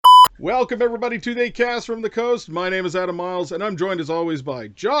Welcome everybody to the Cast from the Coast. My name is Adam Miles, and I'm joined as always by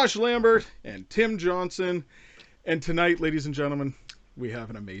Josh Lambert and Tim Johnson. And tonight, ladies and gentlemen, we have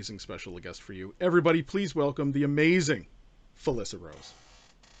an amazing special guest for you. Everybody, please welcome the amazing Felissa Rose.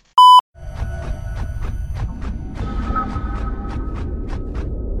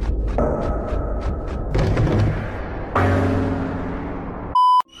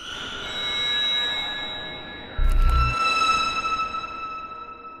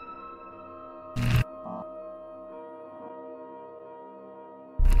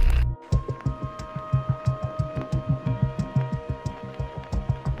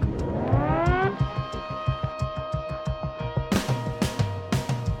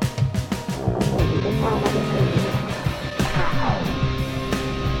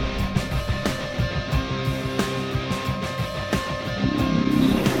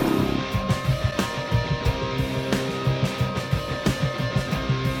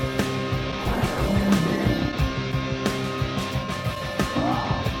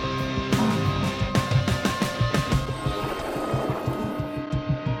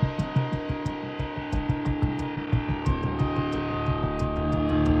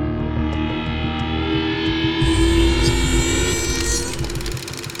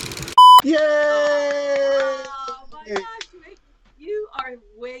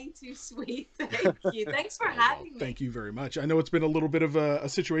 Sweet. Thank you. Thanks for having me. Thank you very much. I know it's been a little bit of a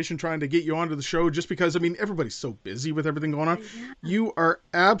situation trying to get you onto the show just because, I mean, everybody's so busy with everything going on. Yeah. You are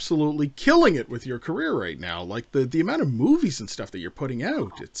absolutely killing it with your career right now. Like the amount of movies and stuff that you're putting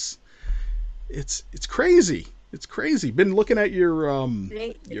out, it's crazy. It's crazy. Been looking at your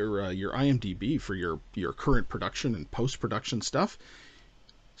IMDb for your current production and post-production stuff.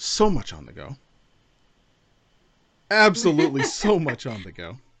 So much on the go. Absolutely so much on the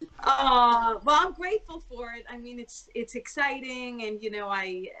go. Well, I'm grateful for it. I mean, it's exciting, and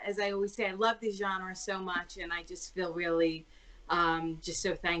as I always say, I love this genre so much, and I just feel really just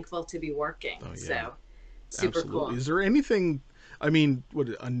so thankful to be working. Oh, yeah. So super Absolutely. cool. Is there anything? I mean, what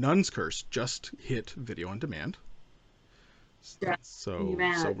A Nun's Curse just hit video on demand. So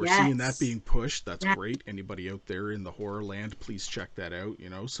we're seeing that being pushed. That's great. Anybody out there in the horror land, please check that out.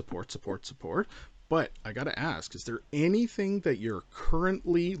 Support. But I gotta ask, is there anything that you're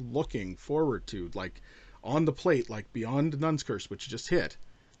currently looking forward to, like on the plate, like beyond Nun's Curse, which just hit,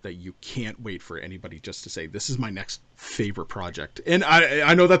 that you can't wait for anybody just to say, this is my next favorite project? And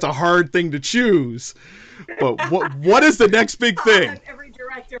I know that's a hard thing to choose, but what is the next big thing? I'll have every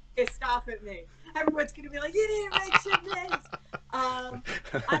director pissed off at me. Everyone's gonna be like, you didn't mention this.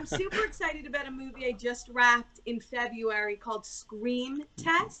 I'm super excited about a movie I just wrapped in February called Scream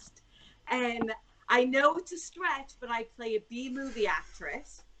Test, and I know it's a stretch, but I play a B-movie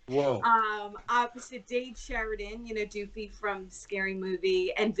actress. Whoa. Opposite Dade Sheridan, Doofy from Scary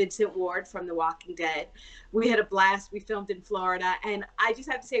Movie, and Vincent Ward from The Walking Dead. We had a blast. We filmed in Florida, and I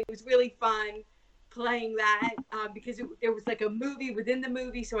just have to say it was really fun playing that because it was like a movie within the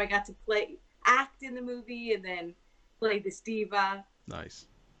movie, so I got to act in the movie and then play this diva. Nice.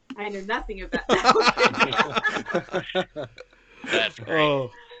 I know nothing about that. That's great. Oh.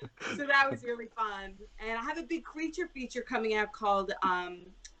 So that was really fun. And I have a big creature feature coming out called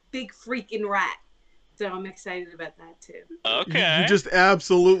Big Freaking Rat. So I'm excited about that too. Okay. You just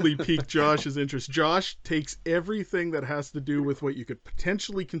absolutely piqued Josh's interest. Josh takes everything that has to do with what you could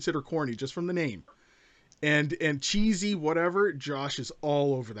potentially consider corny just from the name. And cheesy, whatever, Josh is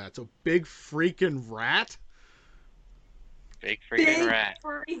all over that. So Big Freaking Rat. Big freaking rat.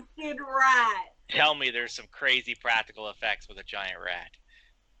 Big freaking rat. Tell me there's some crazy practical effects with a giant rat.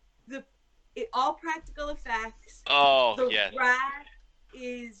 All practical effects. Oh, the yes. rat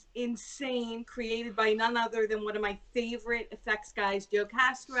is insane, created by none other than one of my favorite effects guys, Joe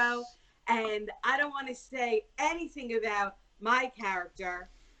Castro. And I don't want to say anything about my character,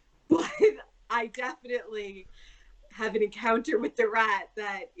 but I definitely have an encounter with the rat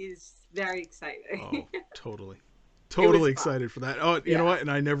that is very exciting. Oh, totally excited for that. Oh, you know what? And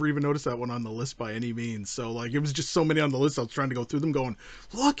I never even noticed that one on the list by any means. So like, it was just so many on the list. I was trying to go through them going,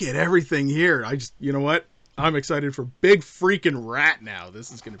 look at everything here. You know what? I'm excited for Big Freaking Rat now.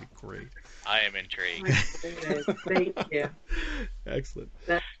 This is going to be great. I am intrigued. Thank you. Excellent.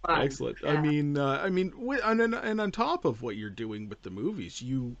 That's fun. Excellent. Yeah. And on top of what you're doing with the movies,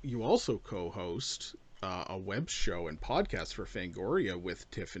 you also co-host a web show and podcast for Fangoria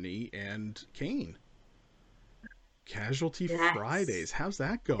with Tiffany and Kane. Casualty Fridays. How's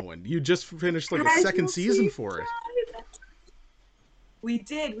that going? You just finished like a second season for it. We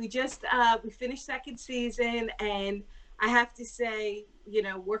did. We just we finished second season, and I have to say,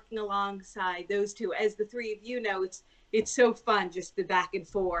 working alongside those two, as the three of you know, it's so fun, just the back and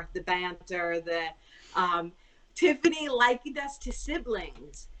forth, the banter, the Tiffany likened us to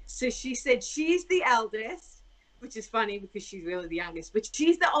siblings. So she said she's the eldest, which is funny because she's really the youngest, but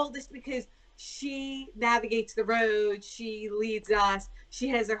she's the oldest because she navigates the road, she leads us, she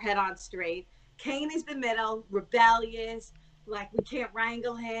has her head on straight. Kane is the middle, rebellious, like we can't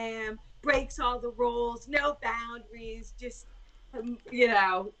wrangle him, breaks all the rules, no boundaries, just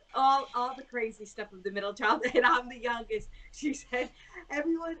all the crazy stuff of the middle child. And I'm the youngest. She said,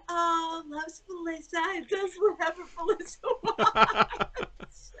 everyone loves Felissa and does whatever Felissa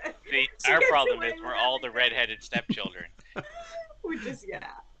wants. See, our problem is we're all the redheaded stepchildren. We're just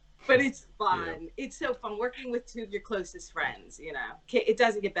but it's fun. It's so fun working with two of your closest friends. It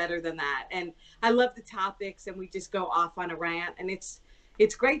doesn't get better than that. And I love the topics, and we just go off on a rant, and it's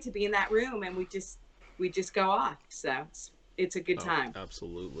great to be in that room, and we just go off. So it's a good time.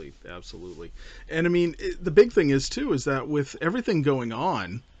 Absolutely. And I mean, the big thing is too, is that with everything going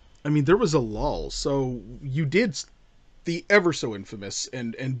on, I mean, there was a lull. So you did the ever so infamous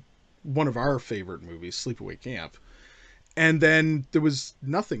and one of our favorite movies, Sleepaway Camp. And then there was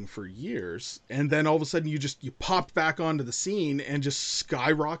nothing for years. And then all of a sudden you popped back onto the scene and just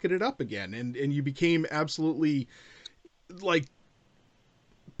skyrocketed up again. And you became absolutely like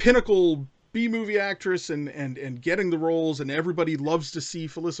pinnacle B-movie actress and getting the roles, and everybody loves to see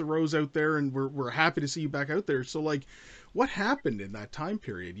Felissa Rose out there, and we're happy to see you back out there. So like, what happened in that time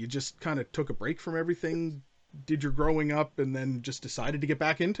period? You just kind of took a break from everything, did your growing up, and then just decided to get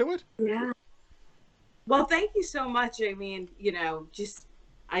back into it? Yeah. Well, thank you so much. I mean,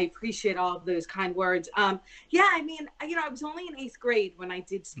 I appreciate all of those kind words. I mean, I was only in 8th grade when I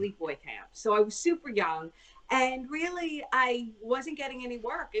did Sleepaway Camp, so I was super young. And really, I wasn't getting any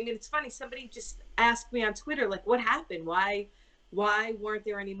work. I mean, it's funny. Somebody just asked me on Twitter, like, what happened? Why weren't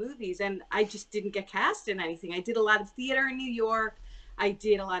there any movies? And I just didn't get cast in anything. I did a lot of theater in New York. I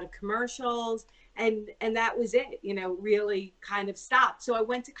did a lot of commercials. And that was it, really kind of stopped. So I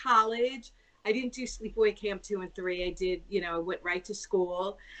went to college. I didn't do Sleepaway Camp 2 and 3. I did, I went right to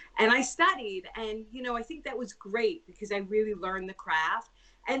school. And I studied. And, I think that was great because I really learned the craft.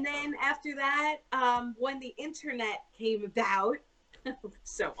 And then after that, when the internet came about,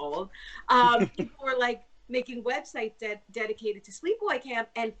 so old, people were like making websites dedicated to Sleepaway Camp.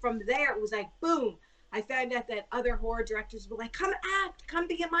 And from there, it was like, boom, I found out that other horror directors were like, come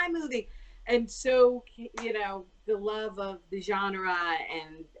be in my movie. And so, the love of the genre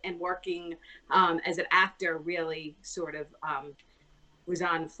and working as an actor really sort of was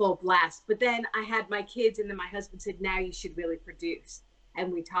on full blast. But then I had my kids, and then my husband said, now you should really produce.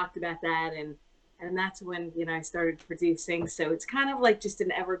 And we talked about that, and that's when I started producing. So it's kind of like just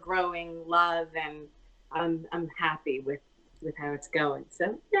an ever-growing love, and I'm happy with how it's going.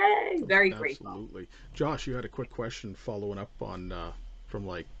 So yay, very grateful. Absolutely. Josh, you had a quick question following up on from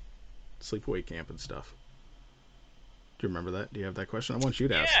like Sleepaway Camp and stuff. Do you remember that? Do you have that question? I want you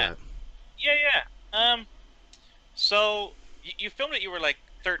to ask that. Yeah. So you filmed it. You were like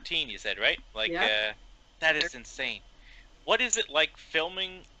 13. You said, right? Like, that is insane. What is it like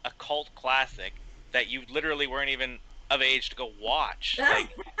filming a cult classic that you literally weren't even of age to go watch?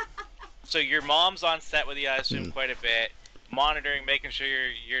 Like, so your mom's on set with you, I assume, quite a bit, monitoring, making sure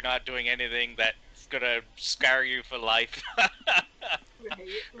you're not doing anything that's gonna scar you for life.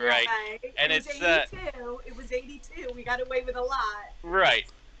 Right. And it was 82. We got away with a lot. Right.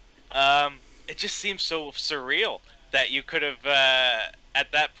 It just seems so surreal that you could have,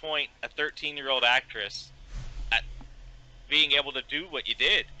 at that point, a 13-year-old actress, being able to do what you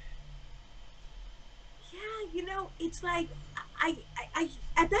did. Yeah, it's like I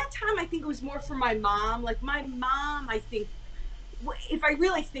at that time I think it was more for my mom. Like my mom, I think, if I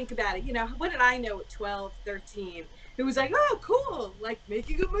really think about it, what did I know at 12, 13? It was like, oh, cool, like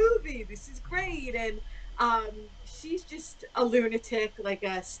making a movie. This is great. And she's just a lunatic, like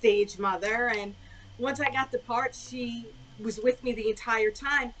a stage mother. And once I got the part, she was with me the entire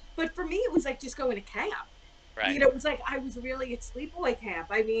time. But for me, it was like just going to camp. Right. It was like I was really at Sleepaway Camp.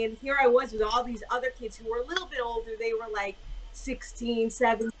 I mean, here I was with all these other kids who were a little bit older. They were like 16,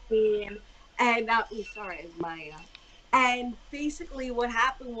 17. And and basically what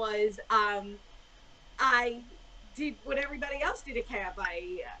happened was I did what everybody else did at camp.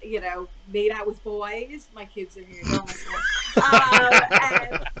 I, made out with boys. My kids are here.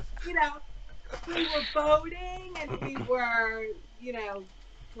 And, we were boating, and we were,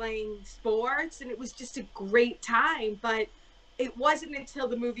 playing sports, and it was just a great time. But it wasn't until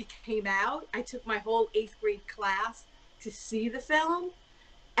the movie came out, I took my whole 8th grade class to see the film,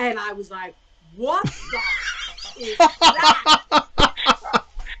 and I was like, what the is that?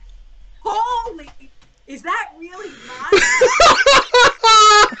 Holy, Is that really mine?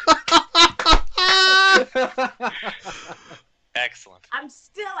 Excellent. I'm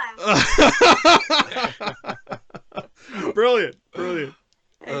still out. Brilliant, brilliant.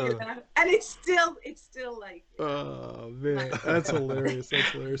 And it's still like. Oh man, that's hilarious.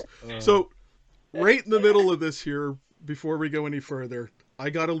 That's hilarious. So, right in the middle of this here, before we go any further, I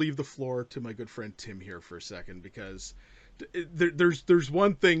got to leave the floor to my good friend Tim here for a second because there's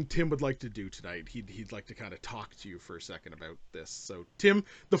one thing Tim would like to do tonight. He'd like to kind of talk to you for a second about this. So, Tim,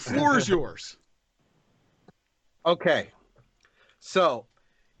 the floor is yours. Okay, so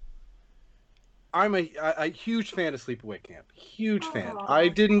I'm a huge fan of Sleepaway Camp. Huge fan. I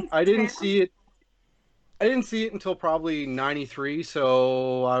didn't see it. I didn't see it until probably 93,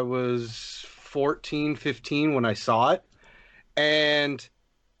 so I was 14, 15 when I saw it. And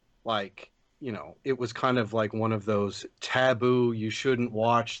like, you know, it was kind of like one of those taboo, you shouldn't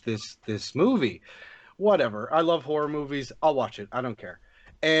watch this movie. Whatever. I love horror movies. I'll watch it. I don't care.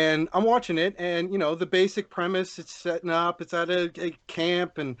 And I'm watching it, and you know the basic premise. It's setting up. It's at a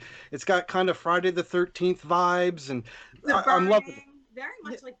camp, and it's got kind of Friday the 13th vibes, and I'm loving it. Very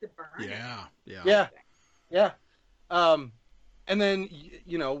much like The Burning. Yeah. And then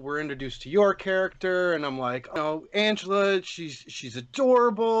you know we're introduced to your character, and I'm like, oh, Angela, she's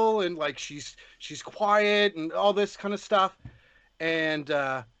adorable, and like she's quiet, and all this kind of stuff, and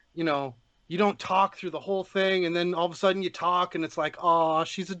you know. You don't talk through the whole thing, and then all of a sudden you talk, and it's like, oh,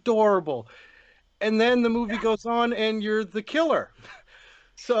 she's adorable. And then the movie goes on, and you're the killer.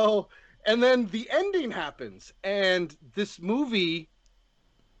 So, and then the ending happens, and this movie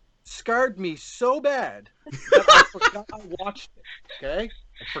scarred me so bad that I forgot I watched it, okay?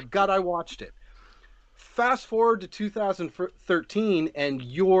 I forgot I watched it. Fast forward to 2013, and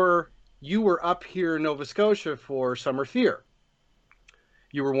you were up here in Nova Scotia for Summer Fear.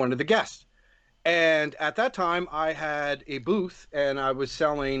 You were one of the guests. And at that time, I had a booth, and I was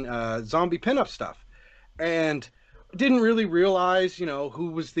selling zombie pinup stuff, and didn't really realize, you know, who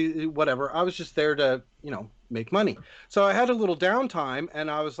was the whatever. I was just there to, you know, make money. So I had a little downtime,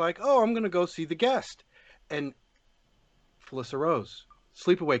 and I was like, oh, I'm gonna go see the guest, and Felissa Rose,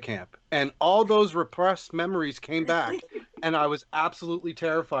 Sleepaway Camp, and all those repressed memories came back, and I was absolutely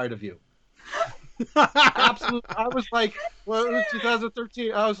terrified of you. Absolutely, I was like, well, it was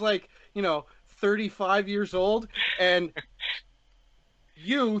 2013. I was like, you know. 35 years old, and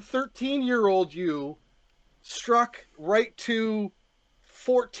you, 13-year-old you, struck right to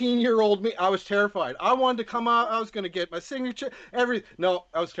 14-year-old me. I was terrified. I wanted to come out. I was going to get my signature. No,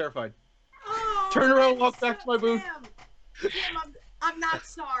 I was terrified. Oh, turn around, walk back to my booth. Tim, I'm not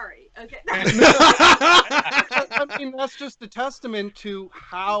sorry. Okay. I mean, that's just a testament to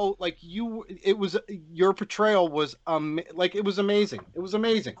how, like, your portrayal was, like, it was amazing. It was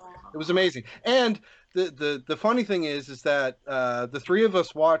amazing. It was amazing. And the funny thing is that the three of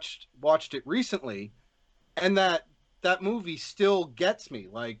us watched it recently, and that movie still gets me.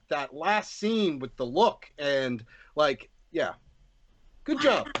 Like, that last scene with the look, and, like, yeah. Good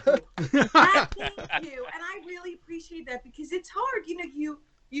job. Thank you. And I really appreciate that, because it's hard. You know,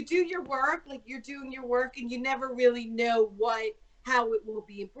 you do your work, like you're doing your work, and you never really know how it will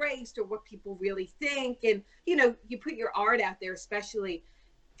be embraced or what people really think. And, you know, you put your art out there, especially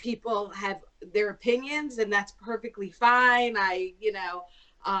people have their opinions, and that's perfectly fine.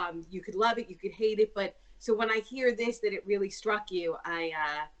 You could love it, you could hate it. But so when I hear this, that it really struck you,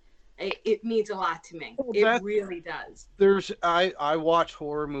 it means a lot to me. It really does. I watch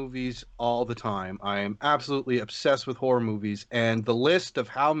horror movies all the time. I am absolutely obsessed with horror movies, and the list of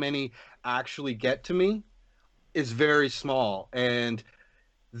how many actually get to me is very small. And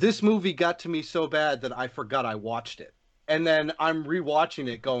this movie got to me so bad that I forgot I watched it. And then I'm rewatching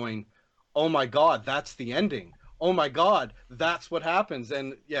it going, oh my God, that's the ending. Oh my God, that's what happens.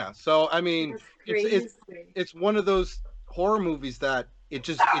 And yeah, so I mean, it's one of those horror movies that it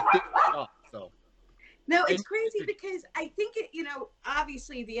didn't stop. So no, it's crazy because I think it, you know,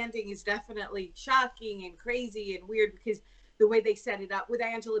 obviously the ending is definitely shocking and crazy and weird, because the way they set it up with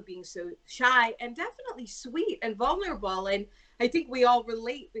Angela being so shy and definitely sweet and vulnerable. And I think we all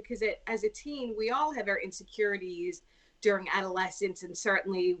relate, because as a teen, we all have our insecurities during adolescence, and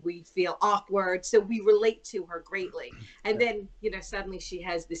certainly we feel awkward, so we relate to her greatly. And then, you know, suddenly she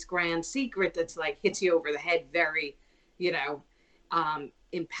has this grand secret that's like hits you over the head very, you know,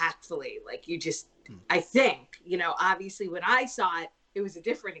 impactfully. Like, you just, I think, you know, obviously when I saw it, it was a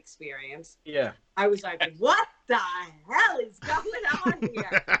different experience. Yeah. I was like, what the hell is going on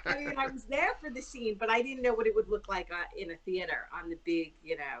here? I mean, I was there for the scene, but I didn't know what it would look like in a theater on the big,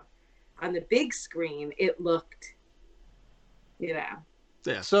 you know, on the big screen. It looked, you know,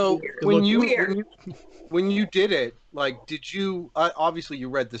 Yeah. So It when looked- you Weird. when you did it, like, did you obviously you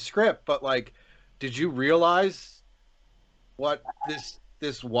read the script, but like, did you realize what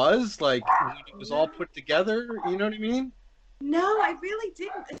this was like when it was all put together? You know what I mean? No, I really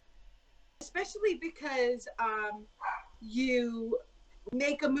didn't. Especially because you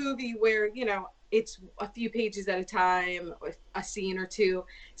make a movie where it's a few pages at a time, or a scene or two.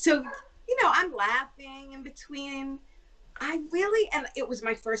 So I'm laughing in between. And it was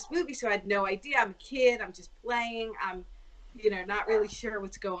my first movie, so I had no idea. I'm a kid. I'm just playing. I'm not really sure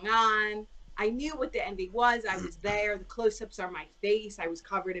what's going on. I knew what the ending was. I was there. The close-ups are my face. I was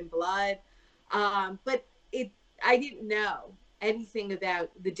covered in blood. But I didn't know anything about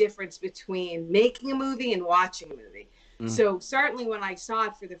the difference between making a movie and watching a movie. So certainly when I saw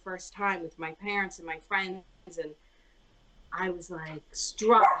it for the first time with my parents and my friends, and I was like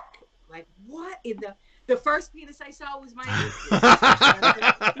struck, like, what in the first penis I saw was my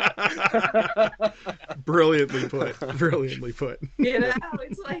Brilliantly put. Brilliantly put.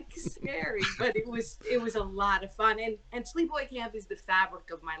 it's like scary, but it was a lot of fun. And Sleepaway Camp is the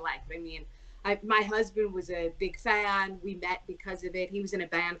fabric of my life. I mean, my husband was a big fan. We met because of it. He was in a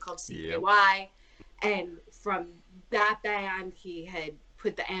band called CKY, and from that band, he had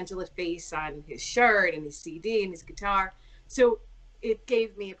put the Angela face on his shirt and his CD and his guitar. So it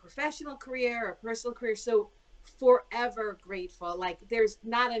gave me a professional career, a personal career. So forever grateful. Like, there's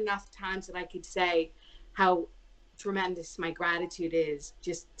not enough times that I could say how tremendous my gratitude is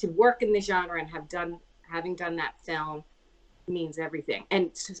just to work in the genre and having done that film means everything.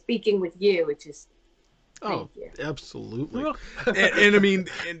 And speaking with you, it just thank you. Absolutely. and I mean,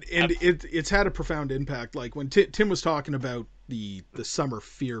 and it's had a profound impact. Like when Tim was talking about the Summer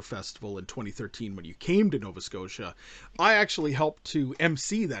Fear Festival in 2013 when you came to Nova Scotia, I actually helped to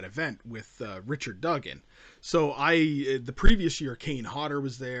MC that event with Richard Duggan. So the previous year, Kane Hodder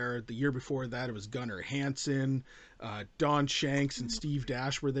was there. The year before that, it was Gunnar Hansen, Don Shanks and Steve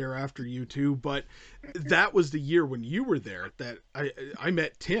Dash were there after you too. But that was the year when you were there that I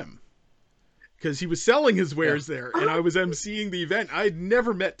met Tim, because he was selling his wares there, and I was emceeing the event. I'd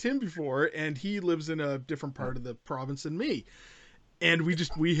never met Tim before, and he lives in a different part of the province than me. And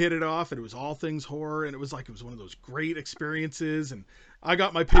we hit it off, and it was all things horror, and it was one of those great experiences. And I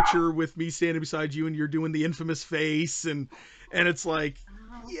got my picture with me standing beside you, and you're doing the infamous face, and it's like,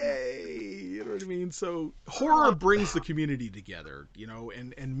 yay, you know what I mean? So horror brings the community together,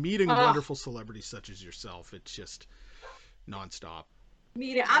 and meeting wonderful celebrities such as yourself, it's just nonstop.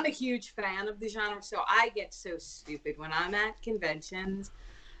 I'm a huge fan of the genre, so I get so stupid when I'm at conventions.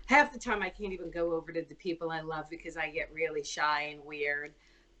 Half the time I can't even go over to the people I love because I get really shy and weird.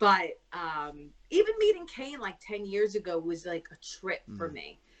 But even meeting Kane like 10 years ago was like a trip for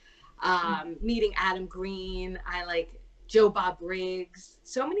me. Meeting Adam Green, I like Joe Bob Briggs,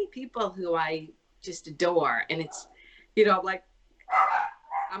 so many people who I just adore. And it's, like,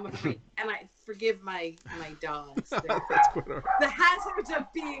 I'm a freak, and I forgive my dogs. The hazards of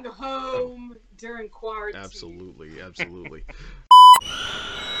being home during quarantine. Absolutely.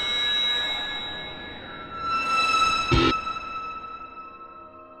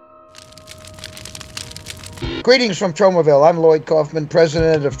 Greetings from Tromaville. I'm Lloyd Kaufman,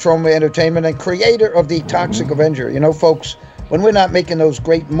 president of Troma Entertainment and creator of The Toxic Avenger. Folks, when we're not making those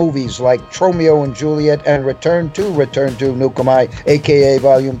great movies like Tromeo and Juliet and Return to Nuke 'Em High, aka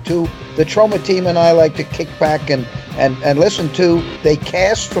Volume 2, the Troma team and I like to kick back and listen to They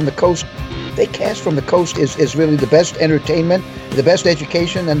Cast from the Coast. They Cast from the Coast is really the best entertainment, the best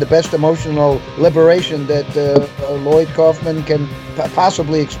education, and the best emotional liberation that Lloyd Kaufman can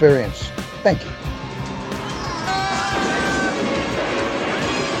possibly experience. Thank you.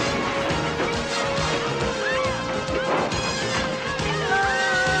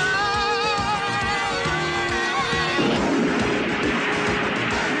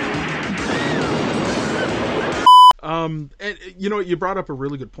 And you brought up a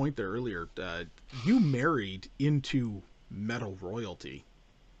really good point there earlier. You married into metal royalty.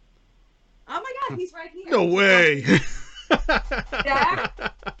 Oh my God, he's right here. No way. Yeah,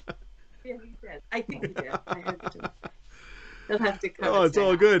 he did. I think he did. I heard the joke. He'll have to come. Oh, it's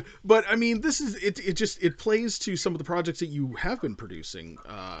all good. But I mean, this is it. It plays to some of the projects that you have been producing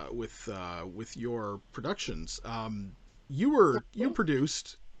with your productions. You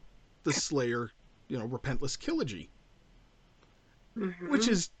produced the Slayer, Repentless Trilogy, which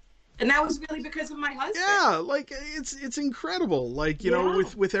is And that was really because of my husband. Yeah, like it's incredible. Like, you know, Yeah.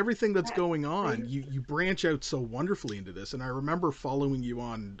 with everything that's That- going on, you branch out so wonderfully into this. And I remember following you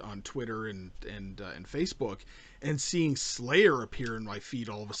on Twitter and Facebook, and seeing Slayer appear in my feed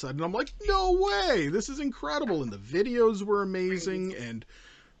all of a sudden. I'm like, no way, this is incredible. And the videos were amazing, and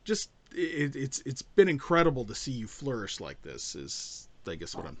just it's been incredible to see you flourish like this. Is I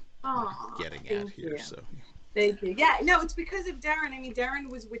guess what I'm Aw, getting at thank here. you. So Thank you. Yeah, no, it's because of Darren. I mean, Darren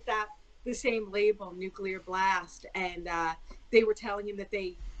was with the same label, Nuclear Blast, and they were telling him that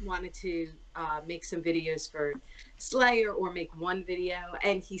they wanted to make some videos for Slayer or make one video,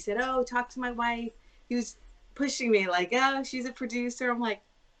 and he said, "Oh, talk to my wife." He was pushing me like, "Oh, she's a producer." I'm like,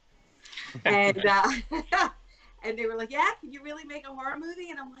 and and they were like, "Yeah, can you really make a horror movie?"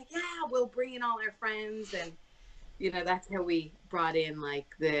 And I'm like, "Yeah, we'll bring in all our friends," and you know, that's how we brought in like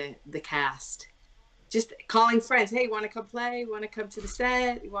the cast. Just calling friends, hey, want to come play? Want to come to the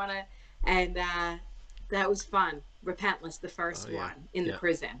set? You want to? And that was fun. Repentless, the first Oh, yeah. one in the Yeah.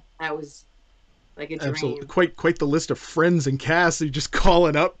 prison. That was like a dream. absolutely, quite the list of friends and cast. You just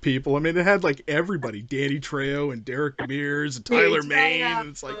calling up people. I mean, it had like everybody: Danny Trejo and Derek Mears and Tyler Maine. And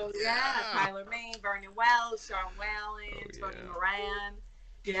it's like, oh, yeah, Tyler Maine, Vernon Wells, Sean Whalen, Oh, Tony yeah. Moran.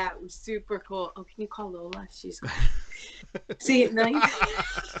 Yeah, it was super cool. Oh, can you call Lola? She's see at night.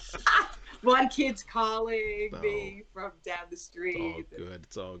 One kid's calling me from down the It's all street. good.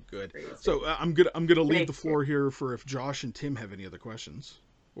 It's all good. Crazy. So I'm gonna leave Thank the floor here for if Josh and Tim have any other questions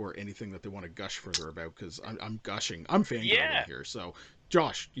or anything that they want to gush further about, because I'm gushing. I'm fangirling Yeah. here. So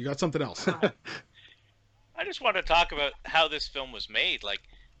Josh, you got something else? I just want to talk about how this film was made. Like,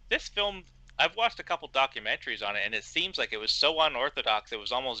 this film, I've watched a couple documentaries on it, and it seems like it was so unorthodox, it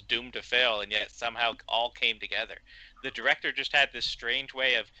was almost doomed to fail, and yet somehow all came together. The director just had this strange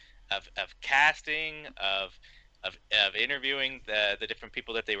way of casting, of interviewing the different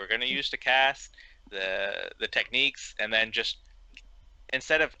people that they were going to use to cast, the techniques, and then just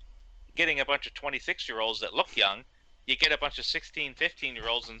instead of getting a bunch of 26-year-olds that look young, you get a bunch of 16,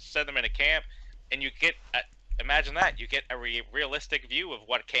 15-year-olds and set them in a camp, and you get imagine that, you get a realistic view of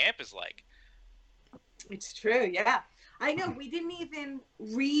what camp is like. It's true, yeah. I know, we didn't even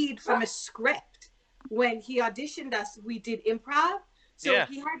read from a script. When he auditioned us, we did improv. So Yeah.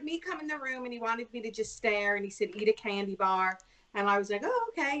 he had me come in the room and he wanted me to just stare, and he said, eat a candy bar. And I was like, oh,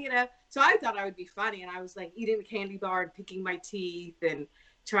 okay, you know. So I thought I would be funny, and I was like eating a candy bar and picking my teeth and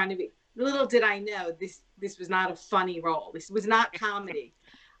trying to be. Little did I know this was not a funny role. This was not comedy.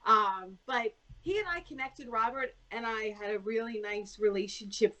 But he and I connected, Robert, and I had a really nice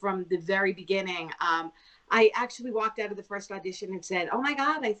relationship from the very beginning. I actually walked out of the first audition and said, oh my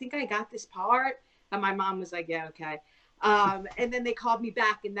God, I think I got this part. And my mom was like, yeah, okay. And then they called me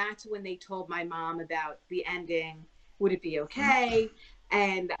back, and that's when they told my mom about the ending. Would it be okay?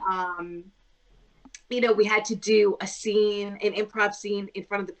 And, you know, we had to do a scene, an improv scene in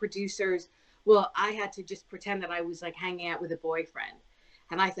front of the producers. Well, I had to just pretend that I was like hanging out with a boyfriend.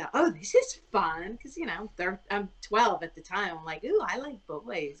 And I thought, oh, this is fun. Because, you know, I'm 12 at the time. I'm like, ooh, I like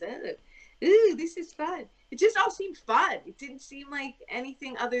boys. Ooh, this is fun. It just all seemed fun. It didn't seem like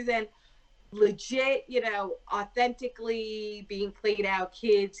anything other than legit, you know, authentically being played out,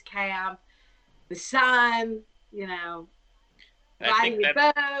 kids camp, the sun, you know, And I riding think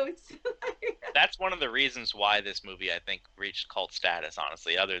the boats. that's one of the reasons why this movie, I think, reached cult status,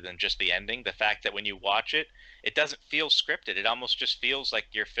 honestly, other than just the ending. The fact that when you watch it, it doesn't feel scripted. It almost just feels like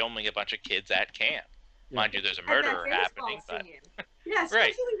you're filming a bunch of kids at camp. Mind you, there's a And that murderer baseball happening, but scene. Yeah, especially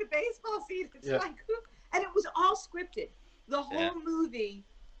Right. the baseball scene. It's Yeah. like, and it was all scripted. The whole Yeah. movie,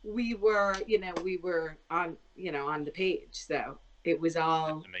 we were on, on the page. So it was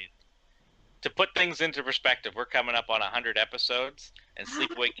all. that's amazing. To put things into perspective, we're coming up on 100 episodes, and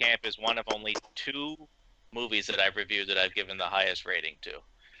Sleepaway Camp is one of only 2 movies that I've reviewed that I've given the highest rating to.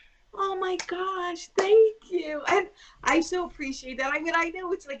 Oh my gosh, thank you. And I so appreciate that. I mean, I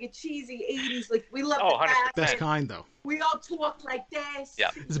know it's like a cheesy 80s, like we love Oh, the 100%. fact Best that kind though. we all talk like this.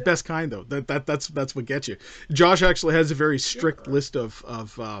 Yeah. It's the best kind though. That's what gets you. Josh actually has a very strict list of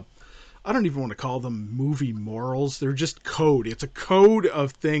I don't even want to call them movie morals. They're just code. It's a code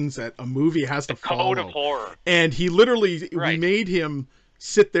of things that a movie has to follow. Code of horror. And he literally, we Right. made him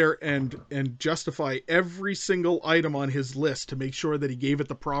sit there and justify every single item on his list to make sure that he gave it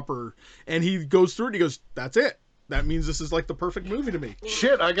the proper. And he goes through it and he goes, "That's it. That means this is like the perfect movie to me.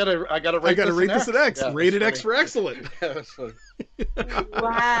 Shit, I gotta rate I got to this rate this an X. Yeah, Rated that's X for excellent." Yeah, that's funny.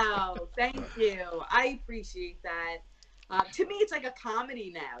 Wow, thank you. I appreciate that. To me, it's like a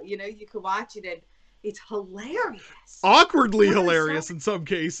comedy now. You know, you can watch it and it's hilarious. Awkwardly Yeah, hilarious so- in some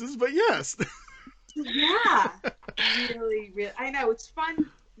cases, but yes. Yeah, really, really. I know it's fun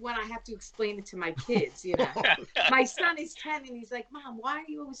when I have to explain it to my kids, you know. My son is 10 and he's like, Mom, why are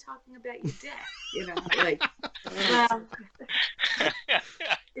you always talking about your dad? You know, like, well,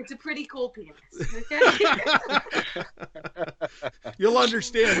 it's a pretty cool penis. Okay. You'll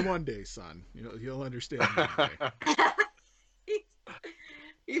understand one day, son. You'll understand one day.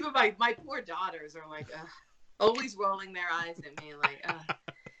 Even my poor daughters are like, always rolling their eyes at me, like,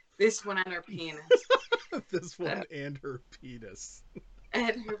 this one and her penis. This one and her penis.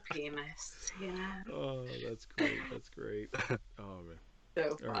 And her penis, yeah. Oh, that's great. That's great. Oh man.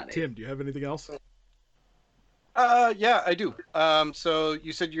 So funny. All right, Tim, do you have anything else? Yeah, I do. So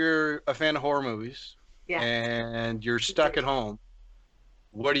you said you're a fan of horror movies. Yeah. And you're stuck at home.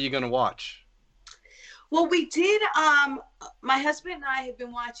 What are you gonna watch? Well, we did. My husband and I have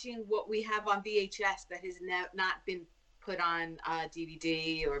been watching what we have on VHS that has not been put on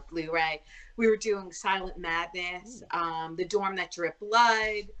DVD or Blu-ray. We were doing Silent Madness, The Dorm That Dripped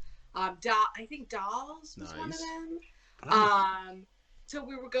Blood, I think Dolls was one of them. So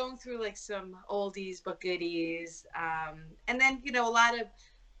we were going through like some oldies but goodies, and then a lot of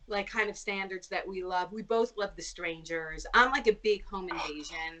like kind of standards that we love. We both love The Strangers. I'm like a big home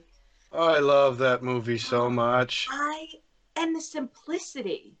invasion. Oh, I love that movie so much. And the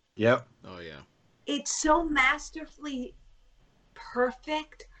simplicity. Yep. Oh yeah. It's so masterfully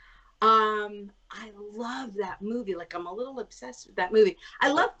perfect. I love that movie. Like, I'm a little obsessed with that movie. I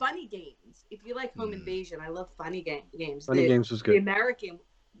love Funny Games. If you like Home Invasion, I love Funny Games. Funny Games was good. The American,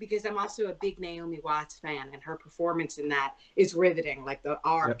 because I'm also a big Naomi Watts fan, and her performance in that is riveting. Like, the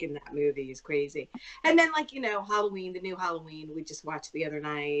arc in that movie is crazy. And then, like, Halloween, the new Halloween, we just watched the other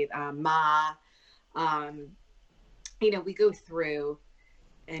night. Ma. We go through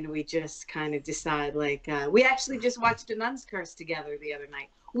and we just kind of decide, like, we actually just watched A Nun's Curse together the other night.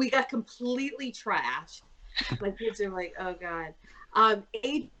 We got completely trashed. My kids are like, oh God.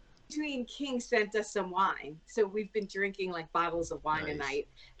 Adrian King sent us some wine. So we've been drinking like bottles of wine a night,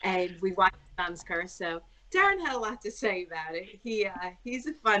 and we watched A Nun's Curse. So Darren had a lot to say about it. He's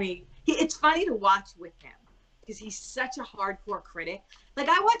it's funny to watch with him because he's such a hardcore critic. Like,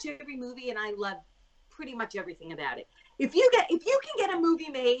 I watch every movie and I love pretty much everything about it. If you can get a movie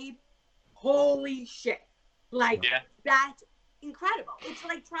made, holy shit. Like, that's incredible. It's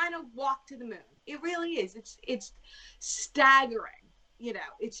like trying to walk to the moon. It really is. It's staggering.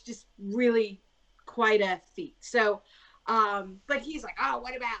 It's just really quite a feat. So, but he's like, oh,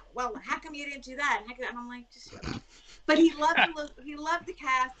 what about, well, how come you didn't do that? And I'm like, just shut up. But he loved the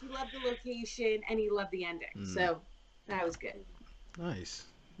cast, he loved the location, and he loved the ending. So that was good. Nice.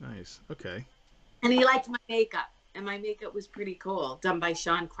 Okay. And he liked my makeup. And my makeup was pretty cool, done by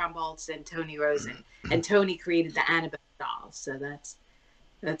Sean Krumboltz and Tony Rosen. And Tony created the Annabelle dolls, so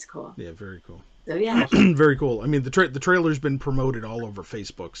that's cool. Yeah, very cool. So yeah, very cool. I mean, the trailer's been promoted all over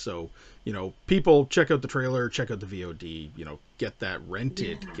Facebook, so people check out the trailer, check out the VOD. Get that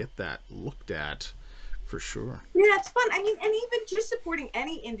rented, get that looked at, for sure. Yeah, it's fun. I mean, and even just supporting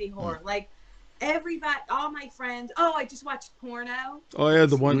any indie horror, like. Everybody, all my friends. Oh, I just watched Porno. Oh yeah,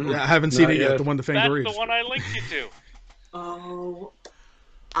 the one I haven't seen it yet. The one the Fangoria. That's the one I linked you to. Oh,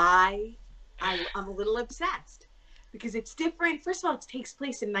 I'm a little obsessed because it's different. First of all, it takes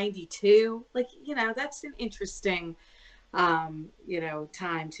place in '92. Like, that's an interesting, time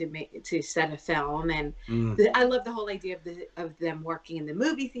to set a film, and I love the whole idea of them working in the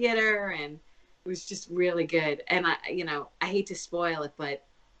movie theater, and it was just really good. And I hate to spoil it, but.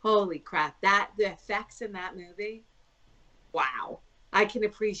 Holy crap, the effects in that movie, wow. I can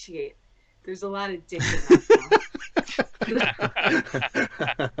appreciate. There's a lot of dick in that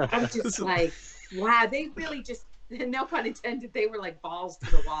film. I'm just like, wow, they really just, no pun intended, they were like balls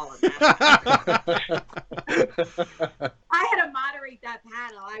to the wall in that. I had to moderate that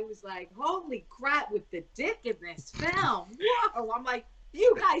panel. I was like, holy crap, with the dick in this film. Whoa. I'm like,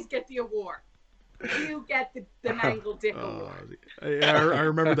 you guys get the award. You get the mangled dick award. I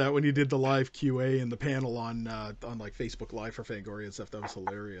remember that when you did the live QA and the panel on like Facebook Live for Fangoria and stuff. That was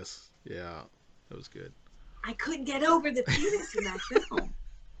hilarious. Yeah, that was good. I couldn't get over the penis in that film.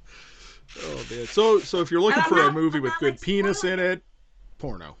 Oh man! So if you're looking for a movie with good like penis in it,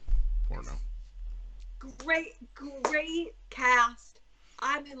 Porno. Great cast.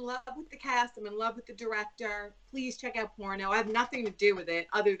 I'm in love with the cast. I'm in love with the director. Please check out Porno. I have nothing to do with it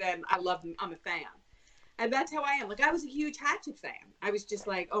other than I love them. I'm a fan. And that's how I am. Like, I was a huge Hatchet fan. I was just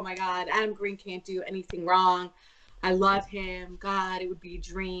like, oh my God, Adam Green can't do anything wrong. I love him. God, it would be a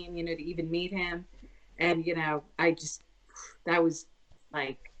dream, to even meet him. And, that was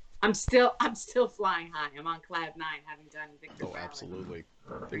like, I'm still flying high. I'm on cloud 9 having done Victor Fowler. Absolutely.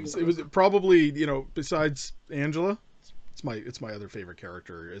 It was probably, besides Angela, It's my other favorite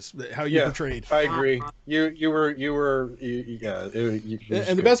character is how you portrayed. I agree. You were yeah.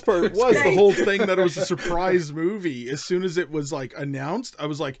 And the best part was the whole thing that it was a surprise movie. As soon as it was like announced, I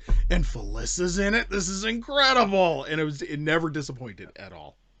was like, and Felissa's in it. This is incredible. And it never disappointed at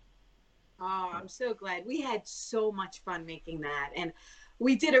all. Oh, I'm so glad. We had so much fun making that. And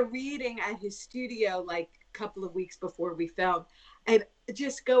we did a reading at his studio like a couple of weeks before we filmed. And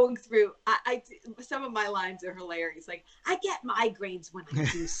just going through, some of my lines are hilarious. Like, I get migraines when I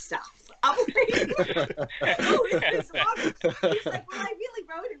do stuff. I'm like, oh, is this wrong? He's like, well, I really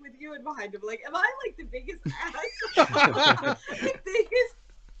wrote it with you in mind. I'm like, am I like the biggest ass? The biggest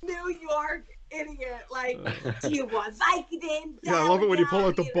New York idiot. Like, do you want Vicodin? Yeah, I love it when you pull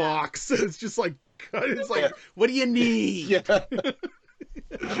out the box. It's just like, it's like, what do you need? Yeah.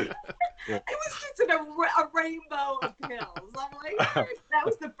 It was just a rainbow of pills. I'm like, that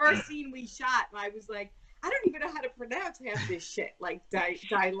was the first scene we shot, and I was like, I don't even know how to pronounce half this shit. Like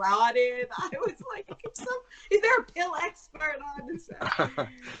Dilaudid. I was like, is there a pill expert on this?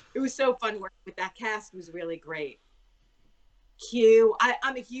 It was so fun working with that cast. Was really great. Q.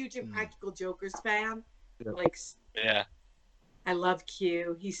 I'm a huge Impractical Jokers fan. Yeah. Like, Yeah. I love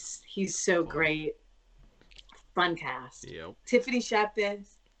Q. He's so great. Fun cast. Yep. Tiffany Shepard,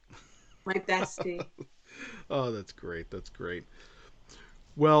 my bestie. Oh, that's great. That's great.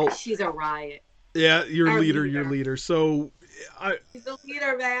 Well, She's a riot. yeah, your Our leader. leader. So, She's the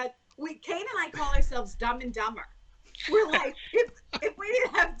leader, man. Kane and I call ourselves Dumb and Dumber. We're like, if we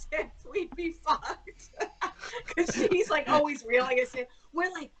didn't have tips, we'd be fucked. Because she's like always reeling us in.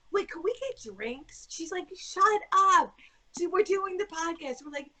 We're like, wait, can we get drinks? She's like, shut up. We're doing the podcast.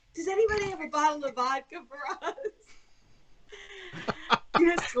 We're like, does anybody have a bottle of vodka for us?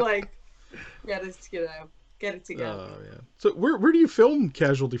 Just like, get it together. oh yeah. So where do you film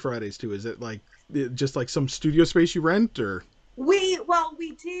Casualty Fridays to? Is it like just like some studio space you rent, or? We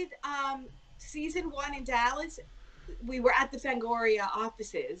did season 1 in Dallas. We were at the Fangoria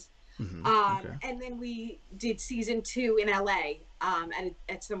offices. Okay. And then we did season 2 in LA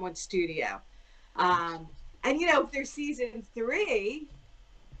at someone's studio. And if there's season 3,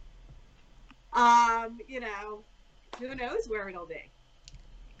 who knows where it'll be.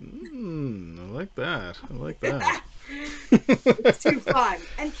 I like that. I like that. It's too fun.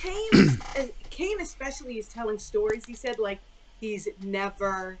 And Kane especially is telling stories. He said like he's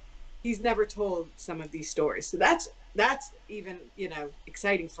never told some of these stories. So that's even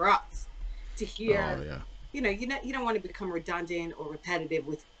exciting for us to hear. Oh, yeah. You don't want to become redundant or repetitive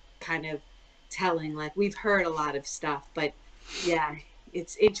with kind of telling. Like, we've heard a lot of stuff, but yeah,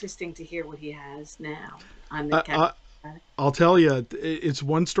 it's interesting to hear what he has now on the I'll tell you, it's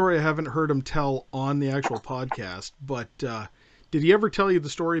one story I haven't heard him tell on the actual podcast, but did he ever tell you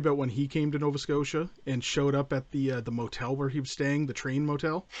the story about when he came to Nova Scotia and showed up at the motel where he was staying, the Train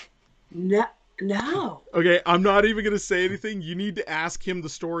Motel? No. Okay, I'm not even going to say anything. You need to ask him the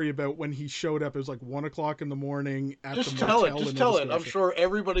story about when he showed up. It was like 1 o'clock in the morning at the motel. Just tell it. I'm sure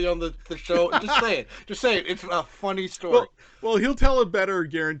everybody on the show. Just say it. Just say it. It's a funny story. Well, he'll tell it better,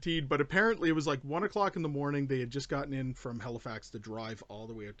 guaranteed. But apparently, it was like 1 o'clock in the morning. They had just gotten in from Halifax to drive all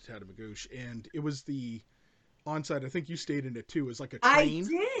the way up to Tatamagouche, and it was the on-site. I think you stayed in it too. It was like a train. I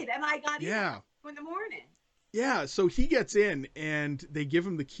did, and I got in the morning. Yeah, so he gets in, and they give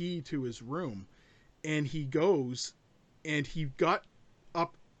him the key to his room, and he goes, and he got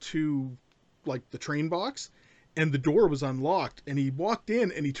up to like the train box, and the door was unlocked, and he walked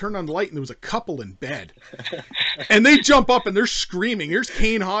in, and he turned on the light, and there was a couple in bed, and they jump up, and they're screaming. Here's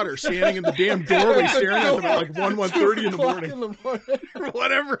Kane Hodder standing in the damn doorway staring at them at like 1:30 in the morning. Or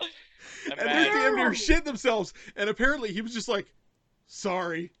whatever. And they're damn near shit themselves, and apparently he was just like,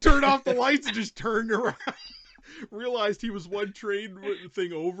 sorry, turned off the lights and just turned around. Realized he was one train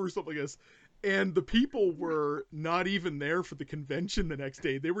thing over, something like this. And the people were not even there for the convention the next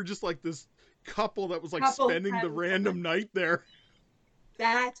day. They were just like this couple that was like spending the random night there.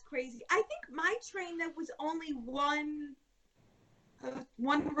 That's crazy. I think my train, that was only one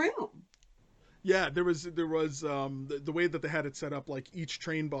room. Yeah, there was the way that they had it set up, like each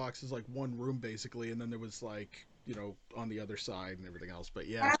train box is like one room basically, and then there was like, on the other side and everything else. But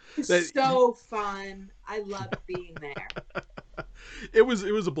yeah, that was so fun. I loved being there. It was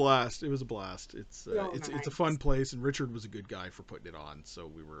a blast. It was a blast. It's nice. It's a fun place, and Richard was a good guy for putting it on.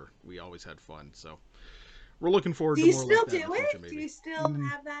 So we always had fun. So we're looking forward to more like that in the future, maybe. Do you still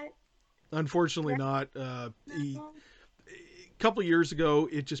have that? Unfortunately not. A couple years ago,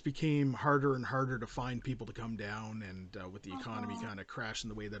 it just became harder and harder to find people to come down, and with the economy kind of crashing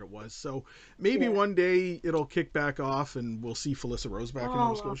the way that it was. So maybe one day it'll kick back off, and we'll see Felissa Rose back in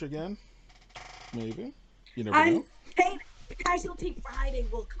Nova Scotia again. Maybe. You never know. Casualty Friday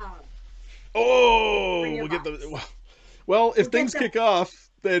will come. Oh, Three we'll of get us. the well. If We'll get things the- kick off,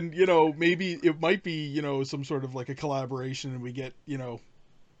 then maybe it might be some sort of like a collaboration, and we get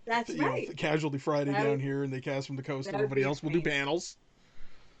That's right. Casualty Friday That down would- here, and they cast from the coast, that and would everybody be else will do amazing. panels.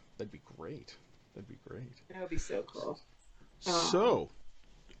 That'd be great. That'd be great. That would be so cool. Oh. So,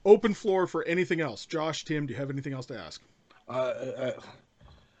 open floor for anything else. Josh, Tim, do you have anything else to ask?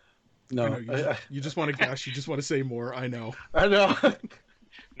 No, I know you just want to gush. You just want to say more. I know. I know.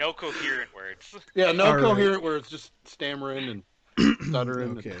 No coherent words. Yeah, no All right. coherent words, just stammering and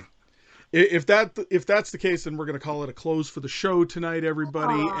stuttering. Okay. If that's the case, then we're going to call it a close for the show tonight,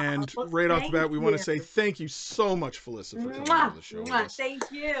 everybody. Aw, and well, right off the thank bat, we want to you. say thank you so much, Felissa, for coming on the show with us. Thank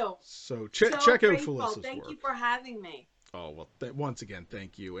you. So So check out grateful. Felissa's Thank work. you for having me. Oh well, once again,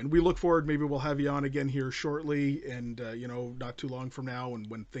 thank you, and we look forward. Maybe we'll have you on again here shortly, and not too long from now, and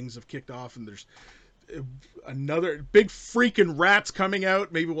when things have kicked off, and there's another big freaking rats coming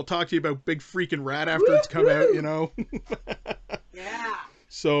out. Maybe we'll talk to you about big freaking rat after it's come out. Yeah.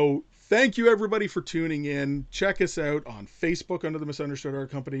 So thank you everybody for tuning in. Check us out on Facebook under the Misunderstood Art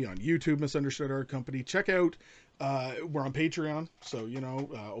Company, on YouTube Misunderstood Art Company. Check out we're on Patreon, so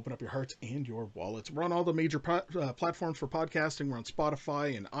open up your hearts and your wallets. We're on all the major platforms for podcasting. We're on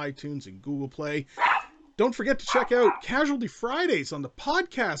Spotify and iTunes and Google Play. Don't forget to check out Casualty Fridays on the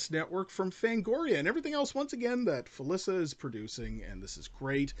podcast network from Fangoria and everything else, once again, that Felissa is producing, and this is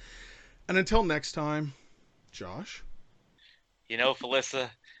great. And until next time, Josh. Felissa,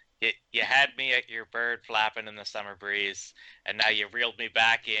 you had me at your bird flapping in the summer breeze, and now you reeled me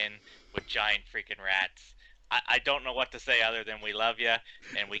back in with giant freaking rats. I don't know what to say other than we love you,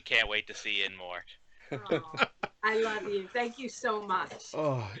 and we can't wait to see you in more. Oh, I love you. Thank you so much.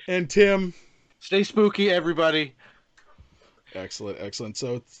 Oh, and Tim. Stay spooky, everybody. Excellent.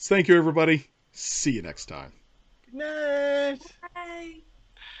 So thank you, everybody. See you next time. Good night. Bye.